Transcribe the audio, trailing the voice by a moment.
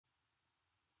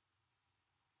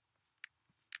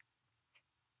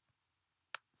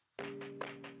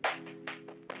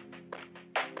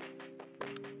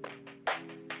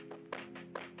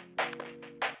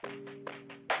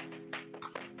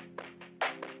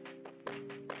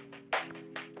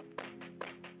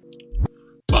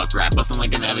Fuck rap, bustin'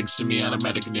 like an addict,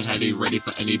 semi-automatic in your head, ain't ready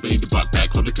for anybody to buck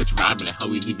back. Hold to catch a vibe, and how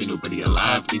we leaving nobody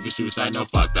alive. Leaving suicide, no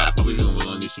fuck that. But we feeling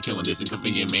willing, she killing this, and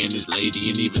covering your man, this lady,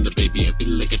 and even the baby. And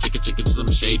feeling like a chicken,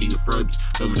 something shady with probes.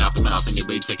 Filming out the mouth, and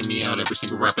anybody taking me out. Every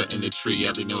single rapper in the tree,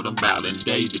 yeah, they know what I'm about. And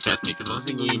today, you detest me, cause all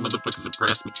single you motherfuckers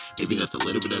impress me. Maybe that's a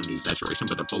little bit of an exaggeration,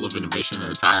 but I'm full of innovation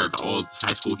and tired of all this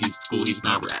high school, he's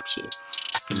not rap shit.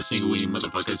 And the single you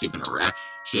motherfuckers even a rap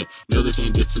shit. No, this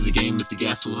ain't just to the game, it's the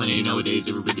gasoline. Nowadays,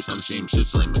 everybody's on the same shit,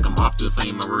 so like I'm off to the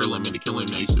flame, I'm real, I'm into killing.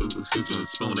 Now you still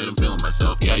spilling it, I'm feeling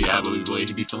myself. Yeah, but boy,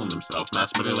 he be feeling himself.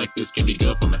 Not somebody like this can be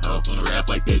good for my health. When I rap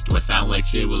like this, do I sound like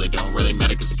shit? Well, it don't really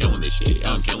matter, cause I'm killing this shit.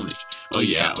 Yeah, I'm killing this shit. Oh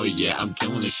yeah, I'm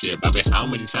killing this shit. Bobby, how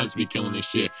many times be killing this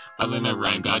shit? I learned that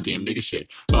rhyme, goddamn nigga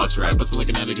shit. Boss rap, bustin' like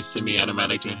an addict,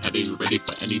 semi-automatic, and had it ready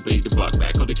for anybody to buck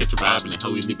back. Or to catch a vibe, and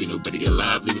hell, we leaving nobody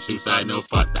alive. Leaving suicide, no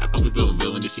fuck that. Bobby feeling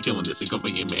villain, this he killing this, and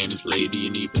going your man, this lady,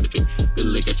 and even the chick. Feel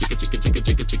like a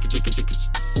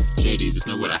chicka. Shady, there's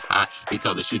nowhere to hide. We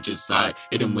call this shit genocide.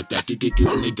 Hit him with that do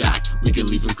and they die. We can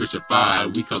leave him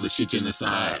crucified. We call this shit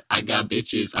genocide. I got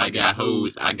bitches, I got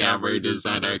hoes, I got rare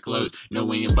designer clothes. No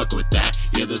way you fucking with that.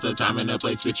 Yeah, there's a time and a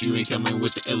place, but you ain't coming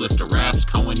with the illest of raps.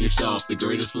 Calling yourself the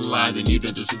greatest alive, and you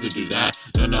don't just to do that.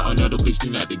 No, please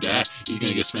do not do that. You're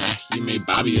gonna get smacked. You made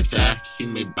Bobby attack. You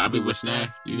made Bobby with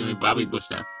snack. You made Bobby with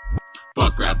snack.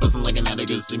 Fuck rap, bustin' like an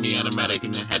addict, semi-automatic,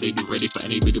 and then had they be ready for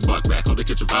anybody to buck back. Hold to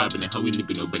catch a vibe, and then how we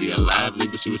leaving nobody alive.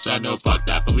 Leaving suicide, no fuck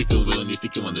that. But we feel villainous to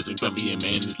killing this, and Bumpy and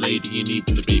man, this lady, and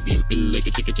even the baby, and feel like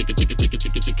a chicka.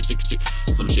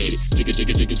 Some shady,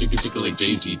 chicka like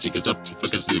Jay-Z. Chickas up,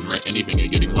 fuckers doing right anything,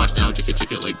 and getting washed down,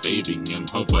 chicka like bathing. Young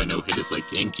Hopeful, no hitters like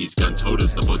Yankees. Guns hold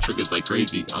us, double triggers like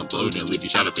crazy. Unload and leave you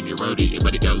shot up in your roadie.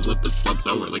 Everybody goes up and slumps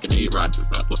over like an A-Rod.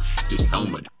 Just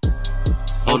helmet.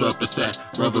 Hold up a set,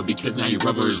 rubber, because now your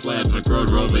rubber is lead. I grow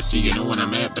rubber, see you know when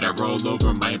I'm at, but I roll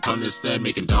over my opponent's head,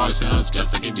 making dog sounds.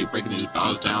 Guess I can be breaking these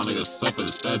balls down like a stuff of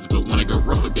the studs, but when I go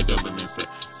rough, I get up and miss it.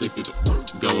 Sick of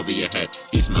go over your head.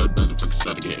 Beast mode, motherfuckers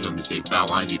start to get him to say foul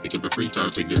lines. You think of a free throw,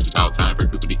 figure it's about time for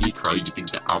people to eat crow. You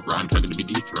think that I'll rhyme, talking to be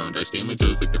dethroned. I stay on my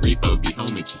toes like the repo, be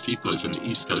home, it's cheap clothes from the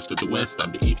east coast to the west.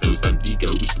 I'm the ethos, I'm Digo,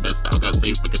 who's the best style, got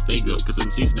safe like a thing though, cause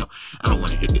I'm seasonal. I don't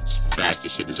wanna hit this fast,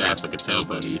 this shit is ass like a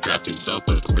tailbone. You draft himself,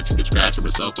 but a rich could scratch him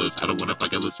myself. I don't wanna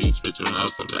fucking listen to spit someone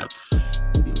else on that.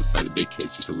 By the big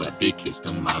kids, just to let big kids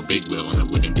know my big will, and I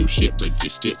wouldn't do shit, but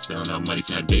just sit still. No money's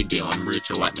not a big deal. I'm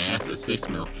rich, I wipe my ass at 6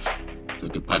 mil. So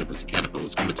good platypus,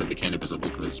 catapults, coming to the cannabis, I'm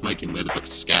looking at smoking, motherfuckers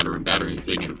scattering, battering,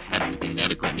 thinking of had everything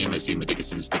inadequate. Name I see my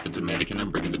Dickinson, stiffing to mannequin.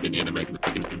 I'm bringing the banana, making the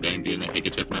fucking bang, getting a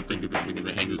handkerchief, and I'm thinking of bringing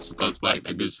the hangers, the clothes black,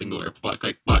 I good single air, fuck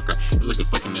like fuck. It's like a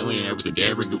fucking millionaire with a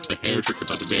dare, ring with the hair, trick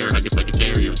about the bear, I get like a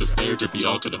terrier with a flare, drippy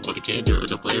all could have hold a candy or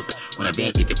the flare. When I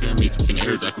ban, think of pyramids, fucking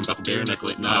air, jacking about the bare neck,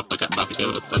 letting off, like I'm about to go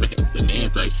upside the head, the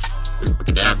nance, like,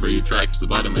 fucking dab, your track, it's the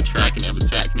bottom of the track, and I'm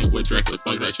attacking it with Dracula,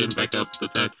 fuck that shit, back up the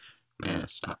tech. Man,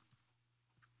 stop.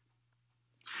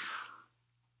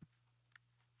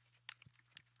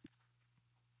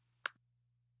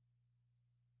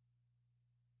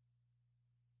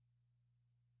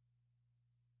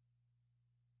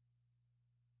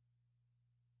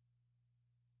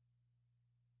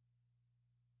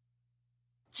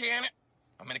 Janet,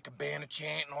 I'm in a cabana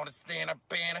chanting on the stand-up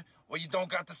banner. Well, you don't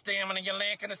got the stamina, you're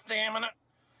lacking the stamina.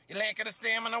 You're lacking the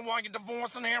stamina while you're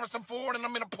divorcing Harrison Ford and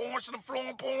I'm in a Porsche and I'm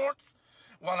flowing ports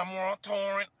while I'm on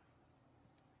torrent.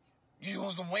 You're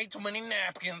using way too many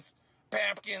napkins,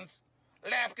 papkins,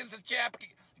 lapkins and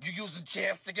chapkins. You're using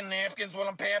chapstick and napkins while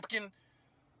I'm papkin,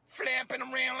 flapping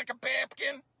around like a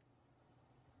papkin,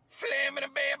 flamming a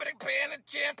babbity